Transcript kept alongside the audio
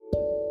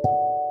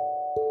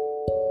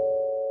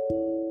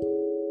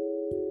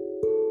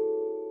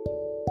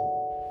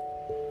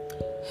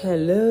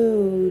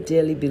Hello,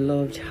 dearly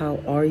beloved. How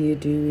are you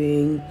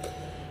doing?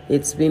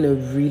 It's been a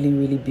really,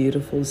 really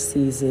beautiful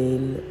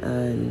season,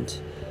 and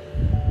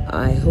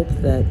I hope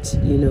that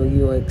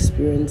you are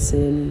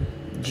experiencing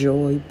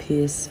joy,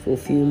 peace,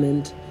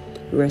 fulfillment,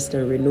 rest,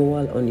 and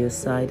renewal on your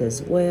side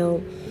as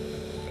well.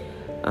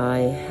 I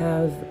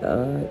have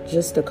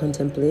just a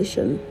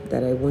contemplation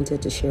that I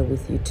wanted to share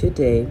with you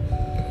today,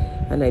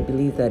 and I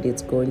believe that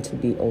it's going to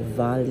be of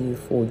value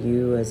for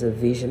you as a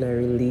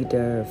visionary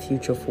leader, a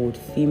future forward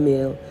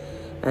female,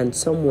 and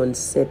someone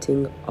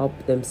setting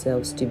up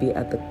themselves to be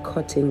at the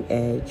cutting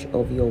edge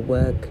of your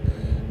work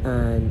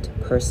and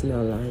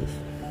personal life.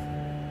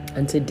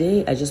 And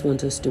today, I just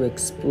want us to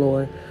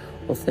explore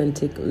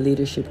authentic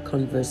leadership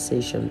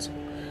conversations.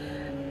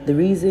 The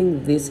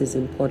reason this is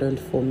important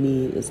for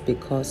me is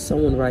because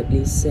someone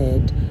rightly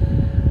said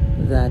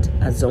that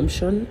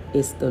assumption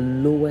is the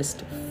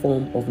lowest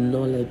form of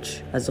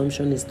knowledge.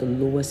 Assumption is the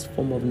lowest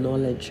form of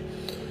knowledge.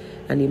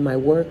 And in my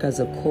work as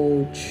a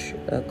coach,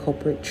 a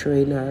corporate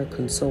trainer,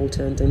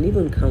 consultant, and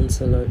even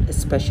counselor,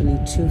 especially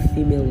to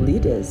female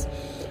leaders,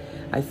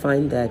 I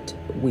find that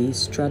we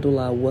straddle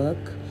our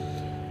work,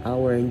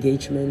 our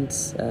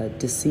engagements,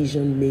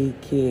 decision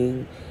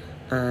making,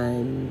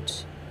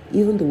 and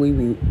even the way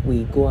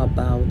we go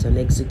about and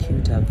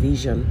execute our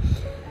vision.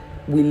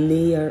 We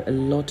layer a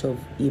lot of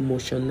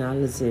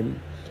emotionalism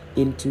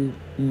into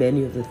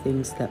many of the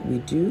things that we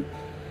do.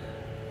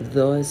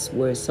 Thus,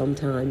 we're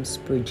sometimes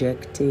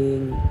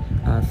projecting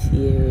our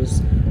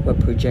fears, we're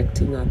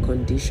projecting our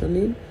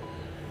conditioning,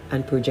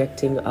 and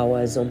projecting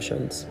our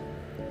assumptions.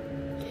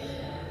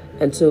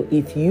 And so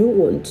if you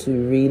want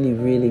to really,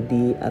 really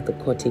be at the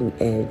cutting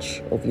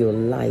edge of your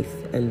life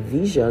and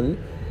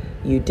vision,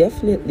 you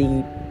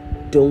definitely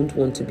don't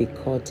want to be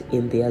caught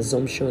in the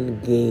assumption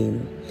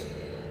game,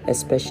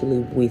 especially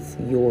with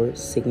your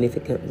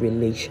significant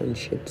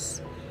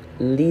relationships.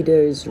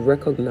 Leaders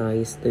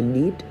recognize the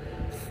need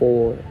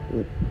for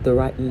the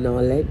right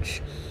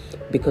knowledge,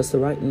 because the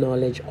right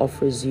knowledge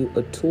offers you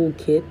a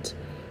toolkit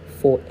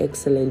for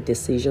excellent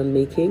decision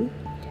making.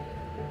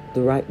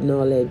 The right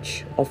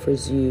knowledge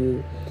offers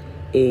you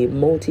a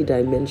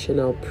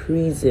multidimensional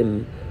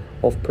prism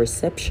of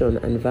perception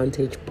and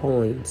vantage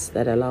points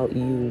that allow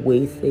you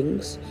weigh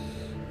things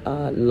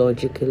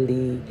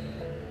logically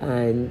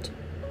and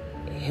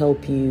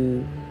help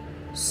you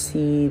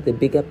see the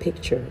bigger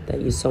picture that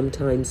you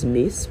sometimes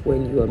miss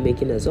when you are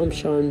making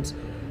assumptions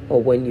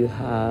or when you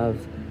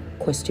have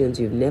questions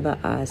you've never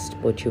asked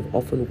but you've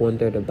often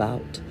wondered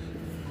about.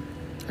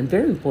 And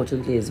very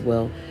importantly as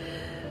well,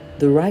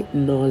 the right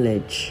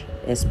knowledge,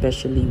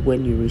 especially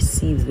when you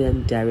receive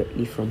them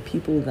directly from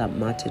people that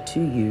matter to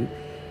you,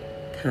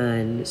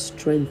 can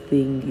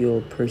strengthen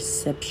your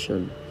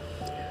perception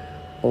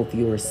of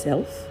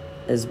yourself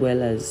as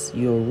well as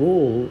your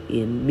role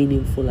in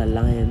meaningful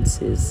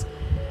alliances.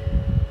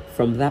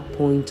 From that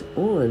point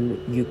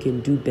on, you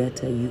can do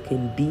better, you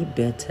can be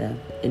better,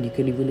 and you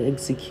can even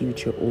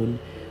execute your own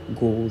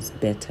goals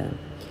better.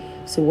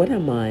 So what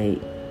am I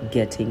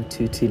getting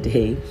to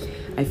today?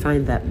 I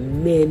find that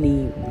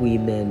many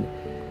women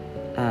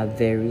are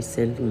very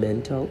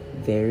sentimental,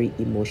 very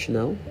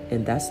emotional,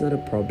 and that's not a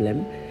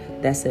problem.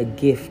 That's a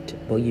gift,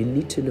 but you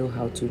need to know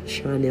how to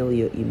channel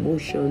your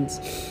emotions.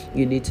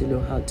 You need to know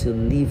how to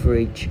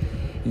leverage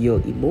your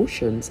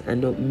emotions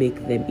and not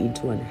make them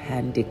into a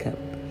handicap,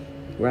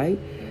 right?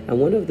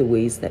 And one of the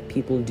ways that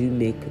people do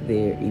make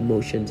their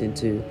emotions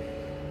into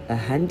a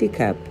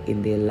handicap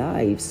in their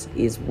lives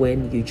is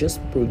when you just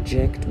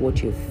project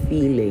what you're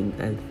feeling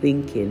and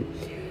thinking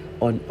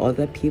on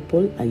other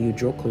people, and you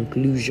draw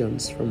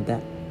conclusions from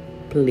that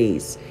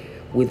place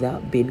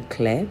without being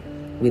clear,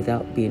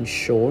 without being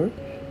sure,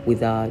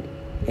 without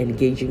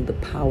engaging the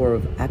power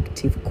of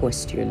active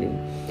questioning.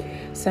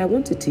 So I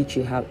want to teach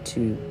you how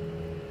to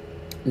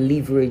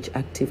leverage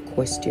active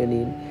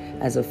questioning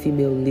as a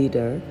female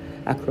leader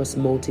across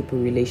multiple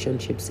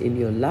relationships in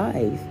your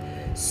life,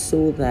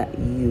 so that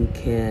you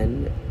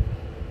can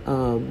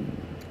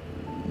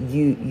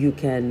you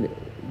can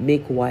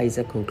make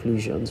wiser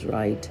conclusions,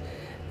 right?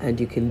 And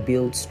you can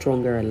build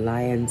stronger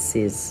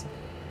alliances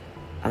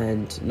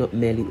and not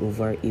merely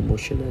over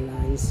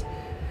emotionalize.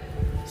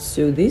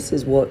 So this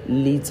is what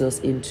leads us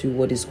into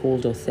what is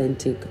called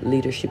authentic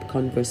leadership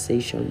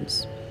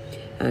conversations.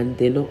 And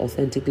they're not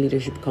authentic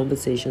leadership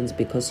conversations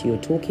because you're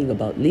talking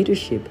about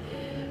leadership,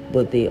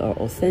 but they are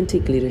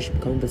authentic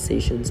leadership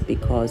conversations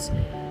because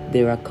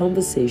there are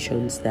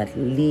conversations that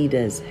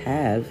leaders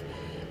have,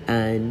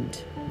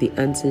 and the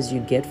answers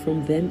you get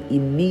from them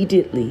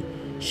immediately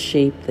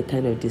shape the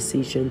kind of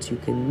decisions you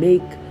can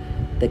make,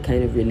 the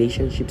kind of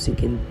relationships you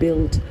can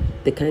build,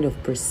 the kind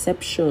of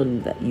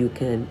perception that you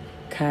can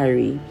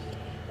carry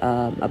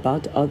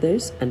about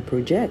others and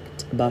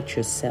project about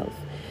yourself.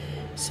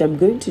 So I'm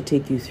going to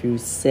take you through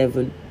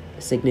 7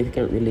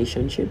 significant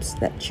relationships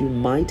that you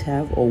might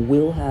have or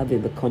will have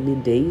in the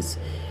coming days.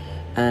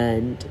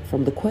 And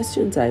from the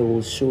questions I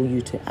will show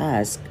you to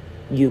ask,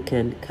 you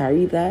can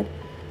carry that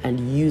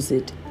and use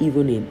it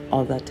even in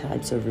other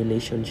types of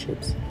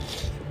relationships.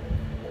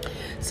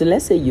 So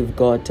let's say you've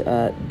got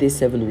these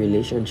 7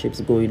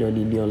 relationships going on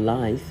in your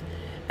life,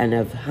 and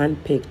I've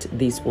handpicked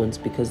these ones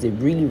because they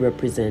really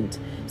represent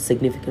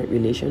significant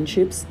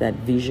relationships that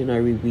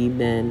visionary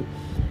women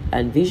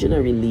and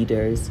visionary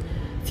leaders,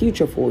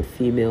 future forward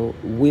female,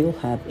 will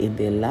have in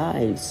their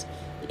lives,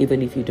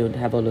 even if you don't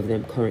have all of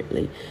them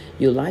currently.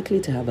 You're likely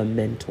to have a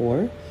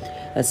mentor,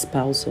 a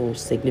spouse or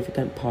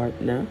significant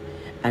partner,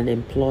 an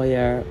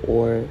employer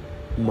or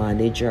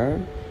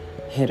manager,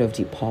 head of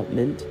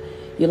department.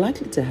 You're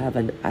likely to have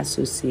an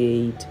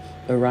associate,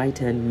 a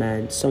right-hand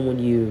man, someone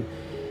you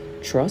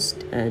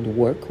trust and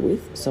work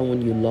with,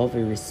 someone you love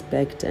and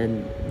respect,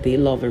 and they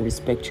love and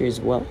respect you as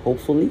well,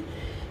 hopefully.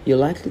 You're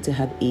likely to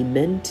have a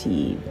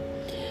mentee.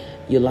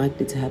 You're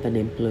likely to have an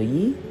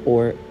employee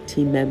or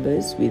team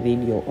members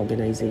within your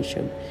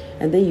organization.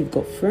 And then you've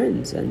got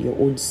friends and your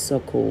own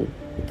circle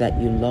that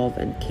you love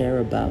and care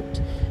about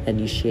and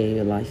you share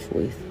your life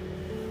with.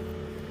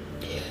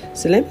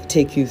 So let me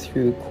take you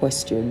through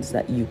questions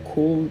that you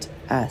could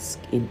ask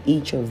in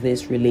each of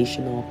these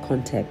relational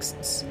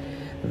contexts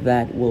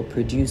that will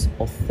produce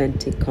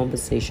authentic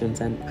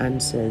conversations and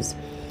answers.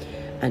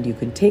 And you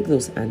can take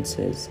those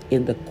answers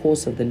in the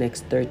course of the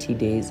next 30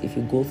 days if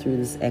you go through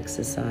this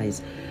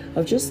exercise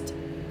of just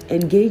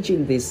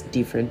engaging these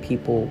different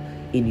people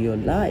in your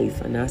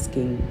life and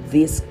asking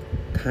these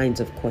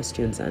kinds of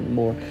questions and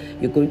more.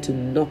 You're going to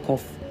knock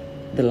off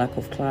the lack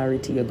of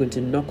clarity. You're going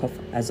to knock off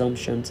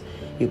assumptions.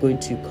 You're going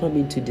to come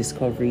into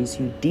discoveries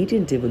you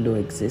didn't even know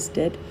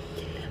existed.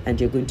 And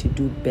you're going to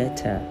do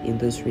better in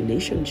those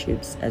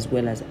relationships as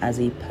well as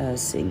a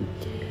person.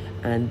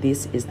 And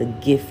this is the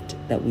gift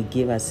that we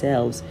give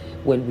ourselves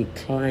when we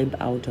climb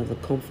out of the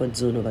comfort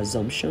zone of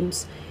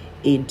assumptions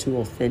into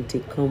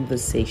authentic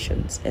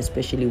conversations,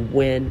 especially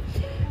when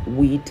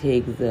we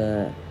take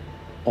the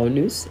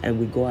onus and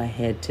we go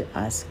ahead to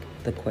ask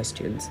the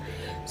questions.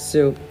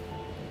 So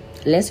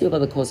let's say over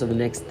the course of the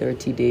next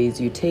 30 days,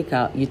 you take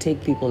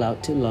people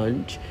out to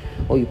lunch,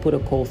 or you put a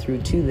call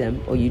through to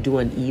them, or you do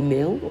an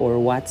email or a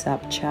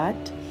WhatsApp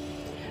chat,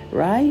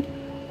 right?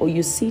 Or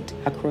you sit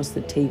across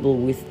the table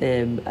with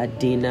them at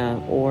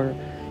dinner, or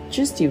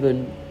just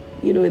even,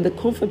 in the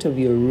comfort of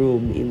your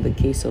room in the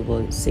case of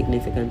a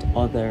significant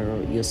other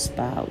or your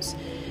spouse.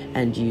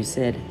 And you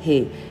said,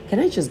 hey, can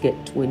I just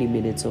get 20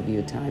 minutes of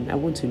your time? I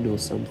want to know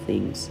some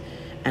things.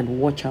 And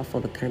watch out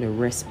for the kind of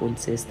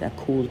responses that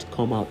could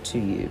come out to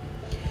you.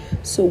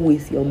 So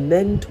with your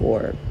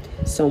mentor,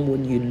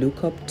 someone you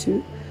look up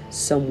to,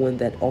 someone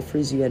that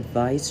offers you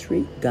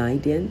advisory,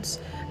 guidance,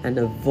 and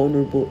a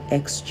vulnerable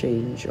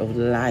exchange of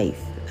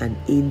life and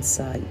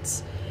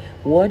insights,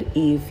 what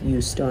if you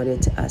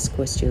started to ask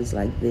questions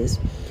like this?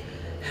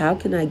 How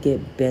can I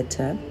get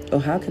better,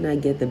 or how can I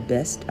get the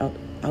best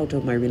out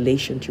of my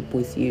relationship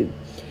with you?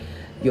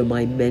 You're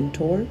my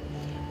mentor,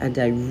 and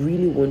I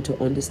really want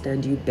to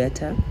understand you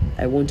better.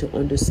 I want to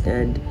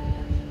understand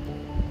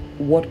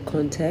what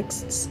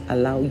contexts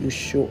allow you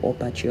show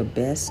up at your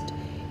best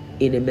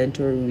in a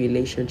mentoring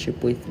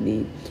relationship with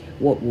me.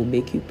 What will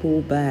make you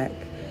pull back?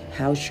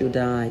 How should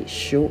I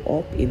show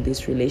up in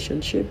this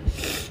relationship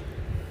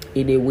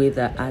in a way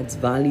that adds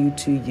value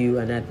to you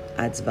and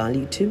adds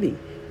value to me,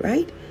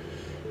 right?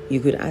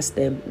 You could ask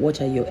them, what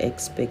are your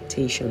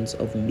expectations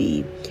of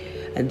me?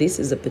 And this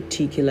is a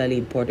particularly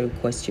important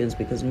question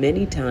because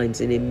many times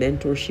in a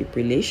mentorship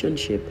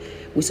relationship,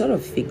 we sort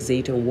of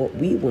fixate on what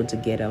we want to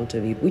get out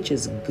of it, which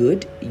is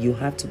good. You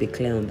have to be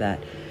clear on that.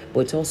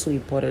 But it's also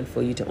important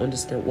for you to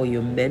understand what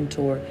your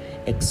mentor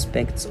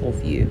expects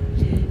of you.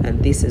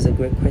 And this is a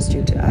great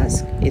question to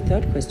ask. A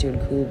third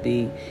question could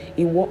be,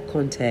 in what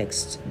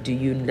context do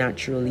you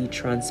naturally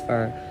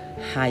transfer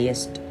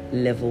highest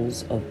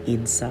levels of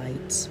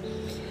insights?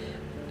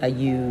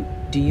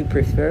 Do you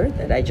prefer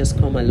that I just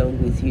come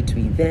along with you to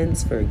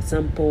events, for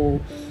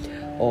example?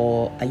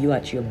 Or are you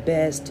at your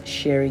best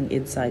sharing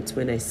insights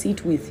when I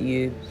sit with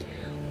you?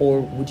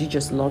 Or would you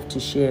just love to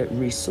share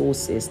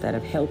resources that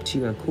have helped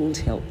you and could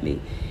help me?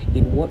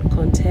 In what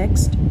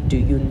context do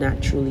you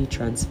naturally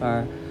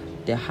transfer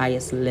the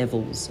highest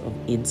levels of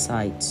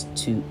insights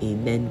to a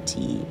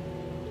mentee?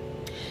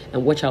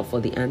 And watch out for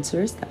the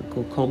answers that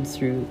could come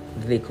through.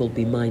 They could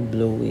be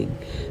mind-blowing.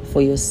 For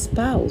your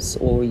spouse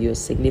or your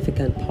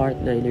significant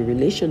partner in a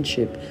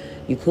relationship,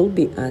 you could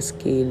be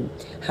asking,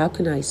 how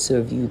can I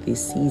serve you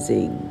this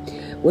season?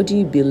 What do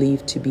you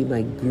believe to be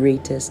my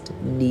greatest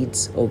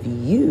needs of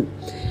you?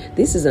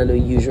 This is an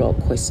unusual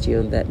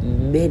question that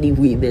many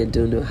women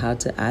don't know how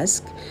to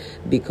ask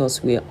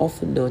because we are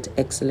often not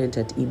excellent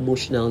at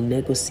emotional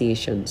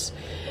negotiations.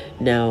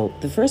 Now,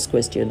 the first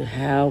question,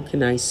 how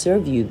can I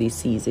serve you this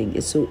season,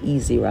 is so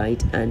easy,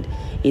 right? And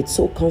it's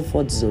so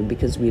comfort zone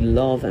because we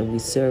love and we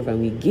serve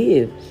and we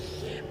give.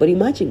 But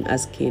imagine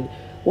asking,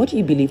 what do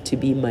you believe to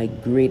be my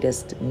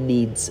greatest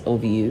needs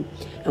of you?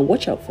 And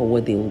watch out for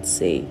what they will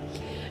say.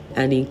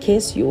 And in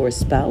case your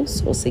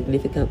spouse or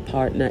significant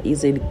partner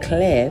isn't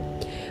clear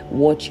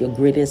what your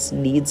greatest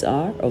needs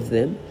are of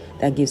them,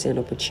 that gives you an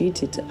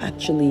opportunity to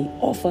actually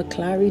offer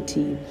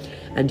clarity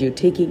and you're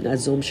taking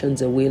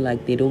assumptions away,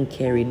 like they don't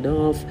care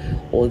enough,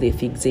 or they're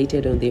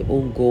fixated on their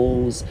own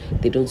goals,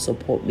 they don't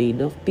support me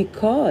enough,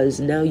 because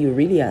now you're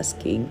really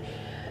asking,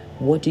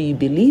 what do you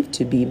believe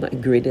to be my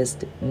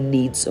greatest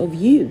needs of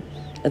you?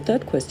 A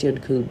third question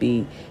could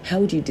be,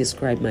 how would you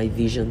describe my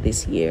vision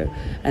this year?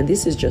 And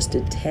this is just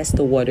to test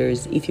the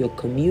waters if you're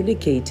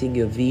communicating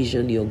your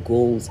vision, your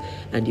goals,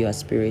 and your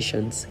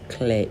aspirations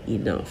clear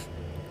enough.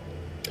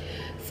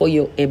 For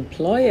your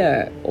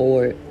employer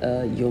or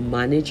your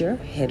manager,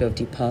 head of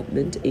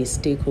department, a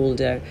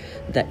stakeholder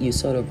that you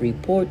sort of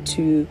report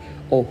to,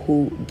 or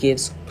who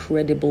gives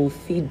credible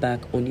feedback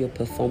on your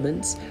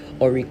performance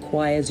or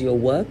requires your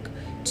work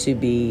to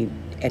be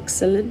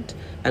excellent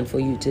and for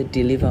you to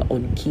deliver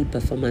on key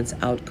performance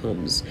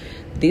outcomes.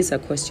 These are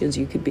questions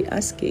you could be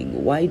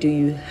asking. Why do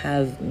you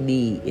have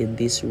me in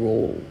this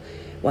role?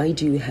 Why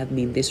do you have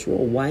me in this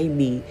role? Why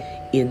me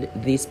in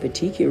this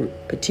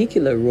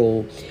particular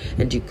role?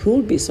 And you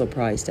could be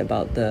surprised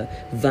about the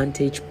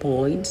vantage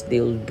point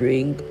they'll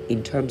bring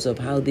in terms of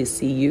how they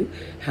see you,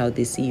 how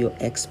they see your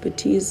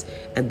expertise,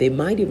 and they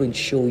might even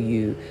show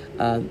you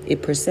a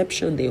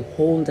perception they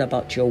hold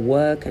about your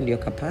work and your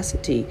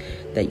capacity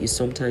that you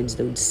sometimes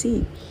don't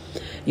see.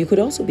 You could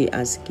also be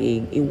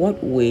asking, in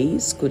what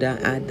ways could I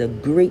add the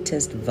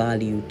greatest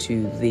value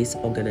to this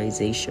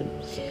organization?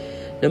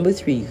 Number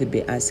 3, you could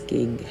be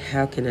asking,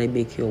 how can I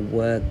make your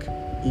work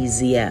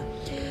easier?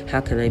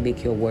 How can I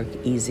make your work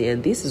easier?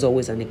 And this is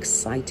always an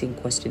exciting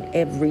question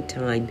every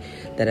time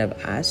that I've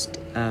asked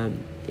a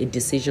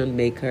decision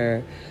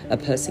maker, a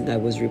person I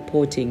was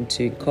reporting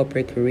to in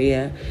corporate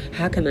career,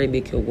 how can I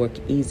make your work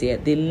easier?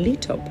 They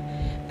lit up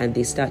and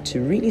they start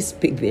to really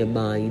speak their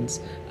minds,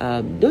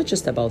 not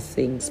just about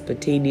things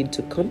pertaining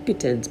to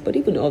competence, but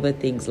even other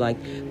things like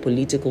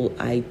political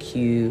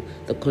IQ,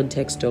 the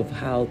context of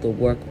how the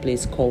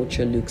workplace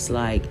culture looks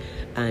like,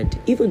 and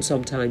even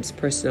sometimes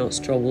personal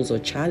struggles or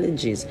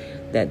challenges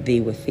that they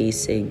were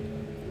facing.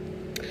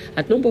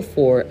 At number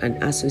 4,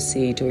 an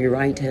associate or a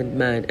right-hand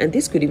man, and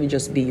this could even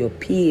just be your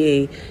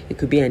PA. It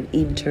could be an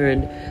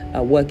intern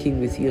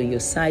working with you on your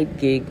side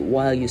gig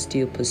while you're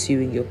still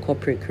pursuing your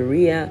corporate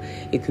career.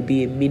 It could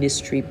be a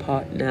ministry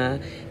partner,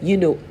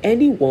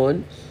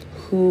 anyone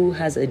who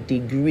has a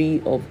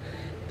degree of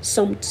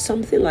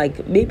something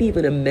like maybe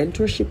even a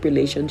mentorship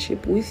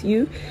relationship with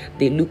you.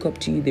 They look up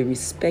to you, they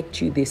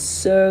respect you, they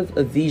serve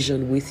a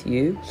vision with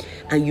you,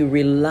 and you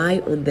rely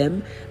on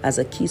them as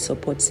a key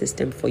support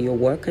system for your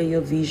work and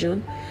your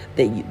vision.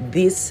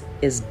 This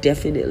is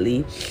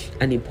definitely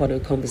an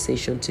important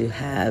conversation to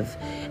have,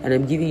 and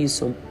I'm giving you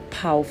some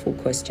powerful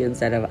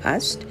questions that I've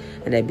asked,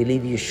 and I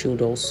believe you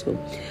should also.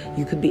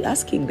 You could be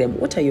asking them,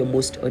 what are your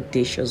most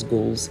audacious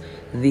goals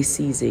this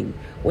season?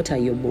 What are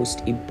your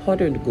most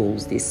important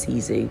goals this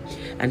season?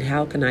 And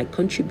how can I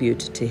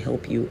contribute to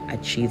help you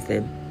achieve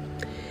them?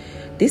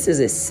 This is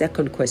a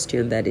second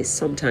question that is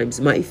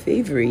sometimes my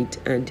favorite,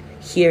 and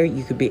here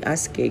you could be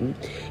asking,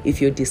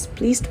 if you're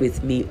displeased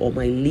with me or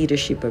my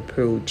leadership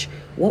approach,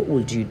 what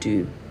would you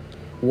do?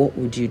 What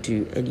would you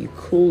do? And you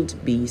could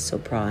be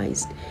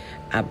surprised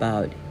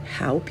about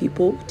how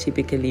people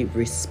typically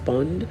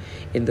respond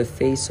in the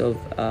face of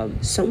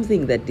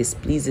something that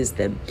displeases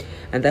them.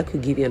 And that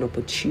could give you an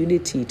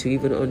opportunity to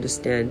even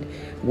understand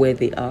where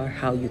they are,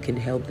 how you can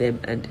help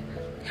them, and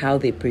how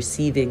they're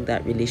perceiving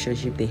that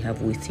relationship they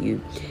have with you.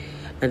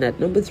 And at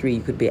number 3,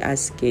 you could be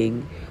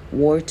asking,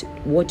 what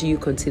do you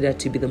consider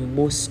to be the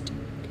most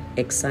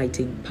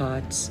exciting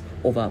parts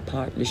of our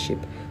partnership?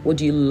 What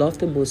do you love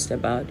the most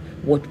about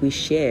what we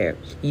share?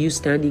 You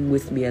standing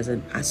with me as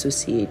an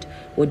associate,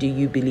 what do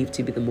you believe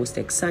to be the most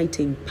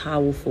exciting,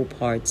 powerful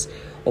parts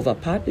of our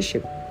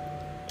partnership?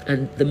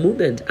 And the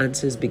moment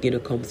answers begin to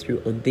come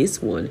through on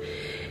this one,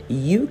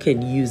 you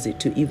can use it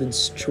to even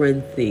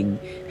strengthen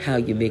how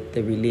you make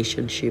the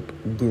relationship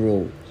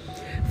grow.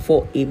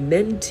 For a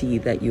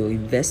mentee that you're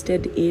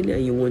invested in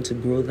and you want to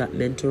grow that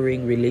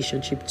mentoring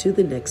relationship to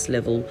the next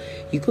level,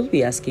 you could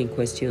be asking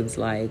questions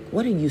like,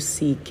 what are you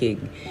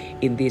seeking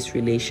in this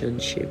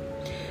relationship?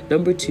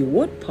 Number 2,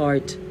 what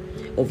part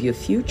of your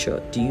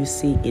future do you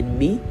see in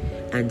me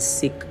and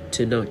seek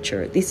to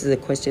nurture? This is a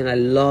question I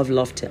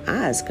love to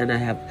ask, and I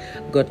have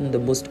gotten the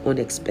most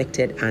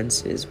unexpected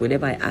answers.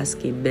 Whenever I ask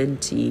a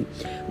mentee,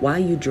 why are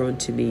you drawn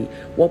to me?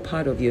 What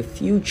part of your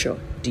future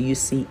do you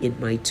see in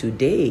my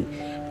today?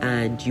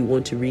 And you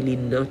want to really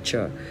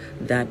nurture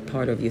that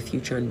part of your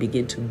future and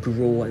begin to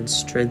grow and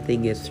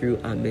strengthen it through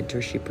our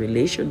mentorship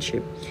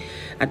relationship.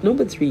 At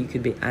number 3, you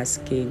could be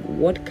asking,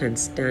 what can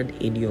stand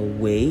in your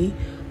way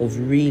of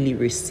really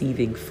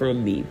receiving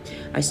from me?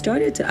 I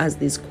started to ask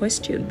this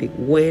question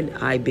when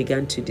I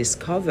began to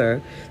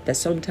discover that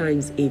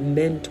sometimes a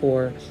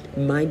mentor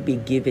might be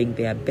giving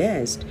their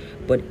best,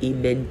 but a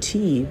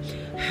mentee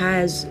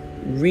has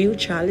real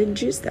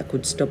challenges that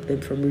could stop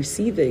them from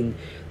receiving.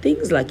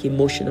 Things like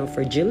emotional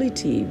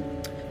fragility,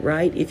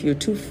 right? If you're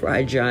too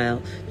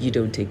fragile, you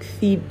don't take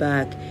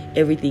feedback,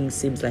 everything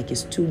seems like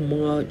it's too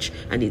much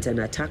and it's an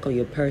attack on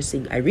your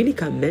person, I really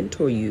can't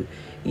mentor you,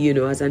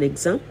 as an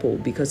example,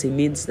 because it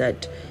means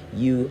that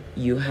you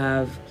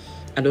have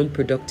an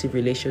unproductive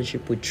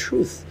relationship with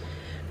truth.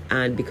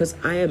 And because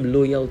I am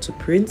loyal to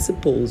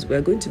principles,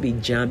 we're going to be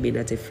jamming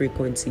at a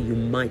frequency you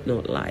might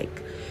not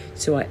like.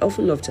 So I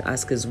often love to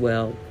ask as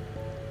well,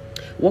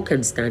 what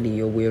can stand in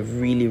your way of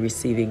really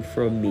receiving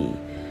from me,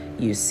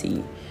 you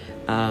see?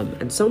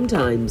 And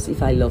sometimes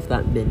if I love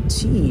that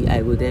mentee,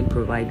 I will then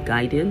provide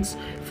guidance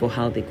for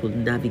how they could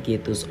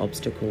navigate those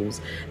obstacles.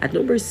 At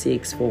number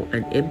 6, for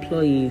an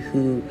employee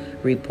who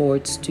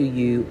reports to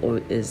you or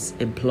is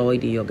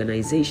employed in your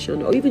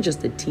organization, or even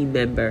just a team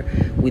member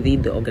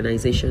within the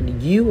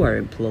organization you are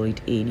employed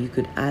in, you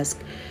could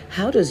ask,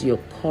 how does your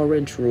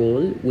current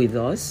role with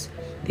us,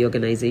 the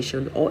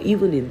organization, or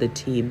even in the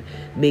team,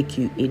 make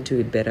you into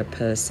a better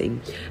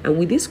person? And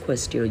with this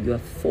question, you are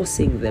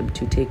forcing them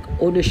to take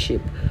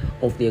ownership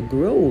of their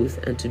growth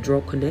and to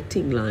draw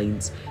connecting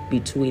lines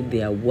between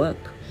their work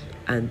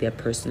and their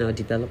personal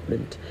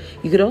development.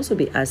 You could also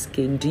be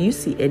asking, do you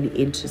see any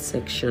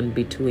intersection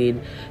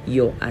between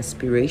your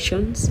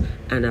aspirations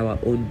and our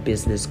own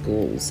business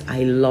goals?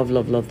 I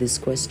love this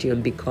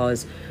question,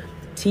 because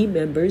team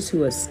members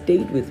who have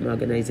stayed with my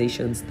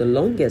organizations the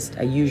longest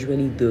are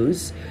usually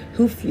those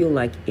who feel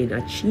like in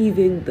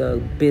achieving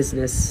the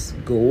business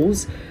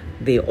goals,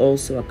 they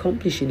also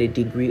accomplishing a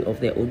degree of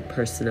their own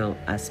personal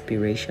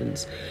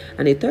aspirations.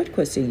 And a third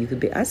question you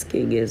could be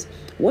asking is,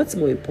 what's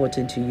more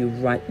important to you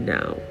right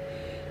now?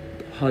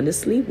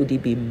 Honestly, would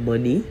it be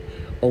money,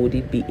 or would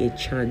it be a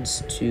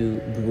chance to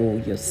grow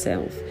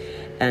yourself?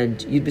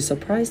 And you'd be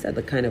surprised at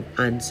the kind of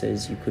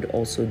answers you could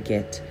also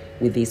get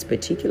with this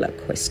particular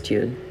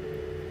question.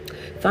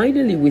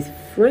 Finally, with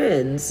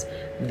friends,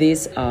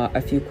 these are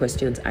a few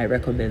questions I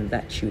recommend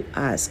that you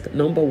ask.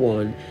 Number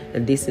 1,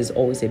 and this is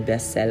always a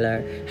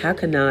bestseller, how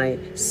can I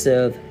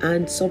serve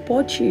and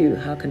support you?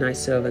 How can I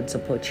serve and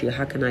support you?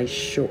 How can I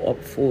show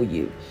up for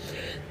you?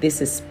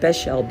 This is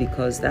special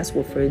because that's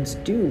what friends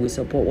do. We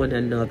support one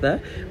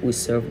another, we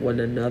serve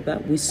one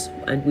another, we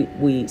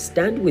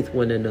stand with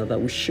one another,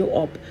 we show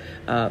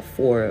up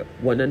for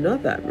one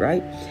another,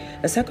 right?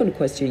 A second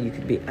question you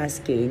could be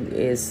asking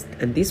is,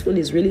 and this one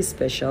is really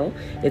special,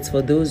 it's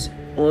for those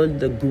on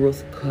the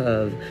growth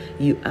curve.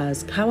 You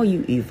ask, how are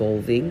you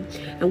evolving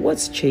and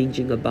what's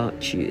changing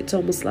about you? It's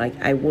almost like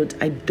I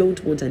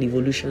don't want an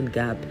evolution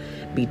gap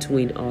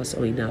between us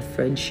or in our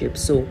friendship.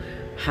 So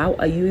how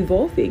are you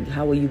evolving?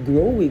 How are you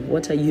growing?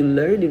 What are you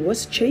learning?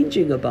 What's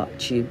changing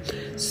about you?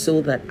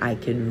 So that I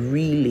can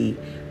really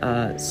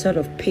sort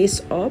of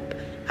pace up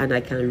and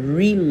I can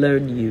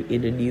relearn you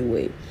in a new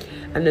way.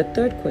 And the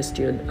third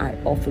question I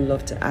often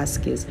love to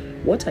ask is,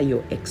 what are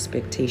your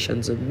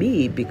expectations of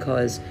me?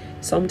 Because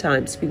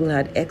sometimes people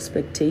had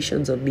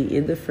expectations of me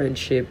in the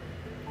friendship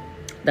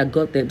that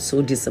got them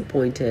so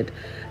disappointed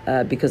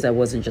because I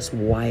wasn't just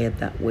wired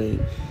that way.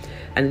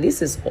 And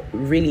this is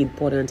really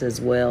important as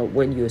well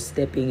when you're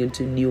stepping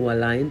into new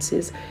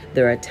alliances.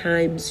 There are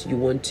times you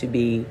want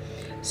to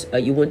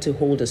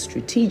hold a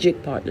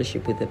strategic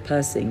partnership with a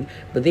person,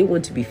 but they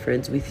want to be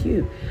friends with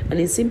you. And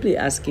in simply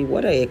asking,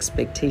 what are your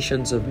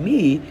expectations of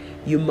me?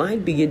 You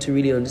might begin to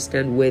really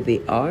understand where they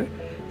are,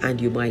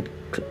 and you might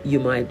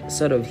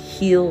sort of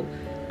heal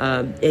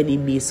any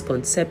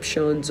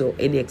misconceptions or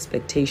any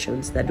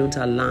expectations that don't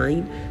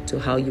align to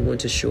how you want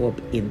to show up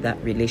in that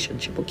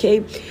relationship.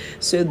 Okay,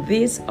 so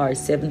these are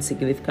 7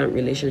 significant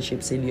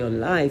relationships in your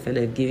life, and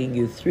I've given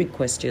you 3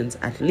 questions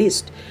at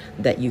least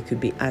that you could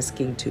be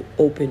asking to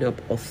open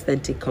up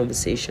authentic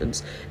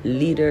conversations.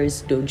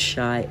 Leaders don't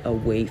shy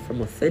away from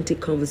authentic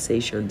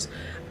conversations,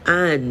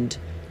 and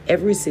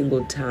every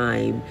single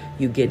time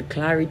you get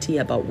clarity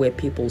about where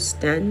people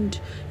stand,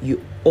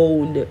 you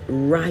own the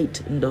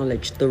right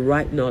knowledge.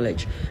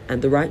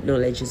 And the right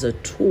knowledge is a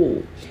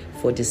tool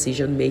for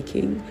decision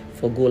making,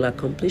 for goal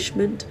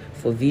accomplishment,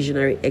 for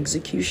visionary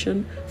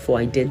execution, for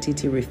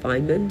identity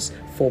refinements,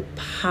 for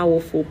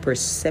powerful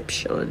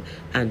perception,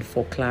 and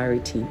for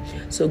clarity.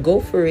 So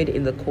go for it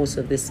in the course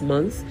of this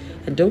month,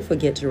 and don't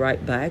forget to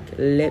write back.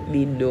 Let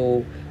me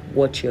know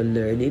what you're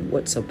learning,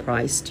 what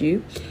surprised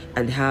you,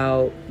 and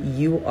how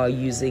you are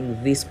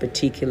using this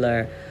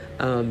particular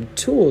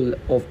tool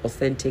of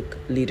authentic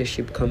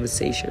leadership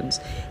conversations.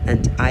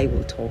 And I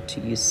will talk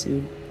to you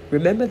soon.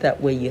 Remember that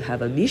when you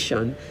have a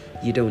mission,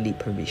 you don't need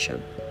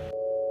permission.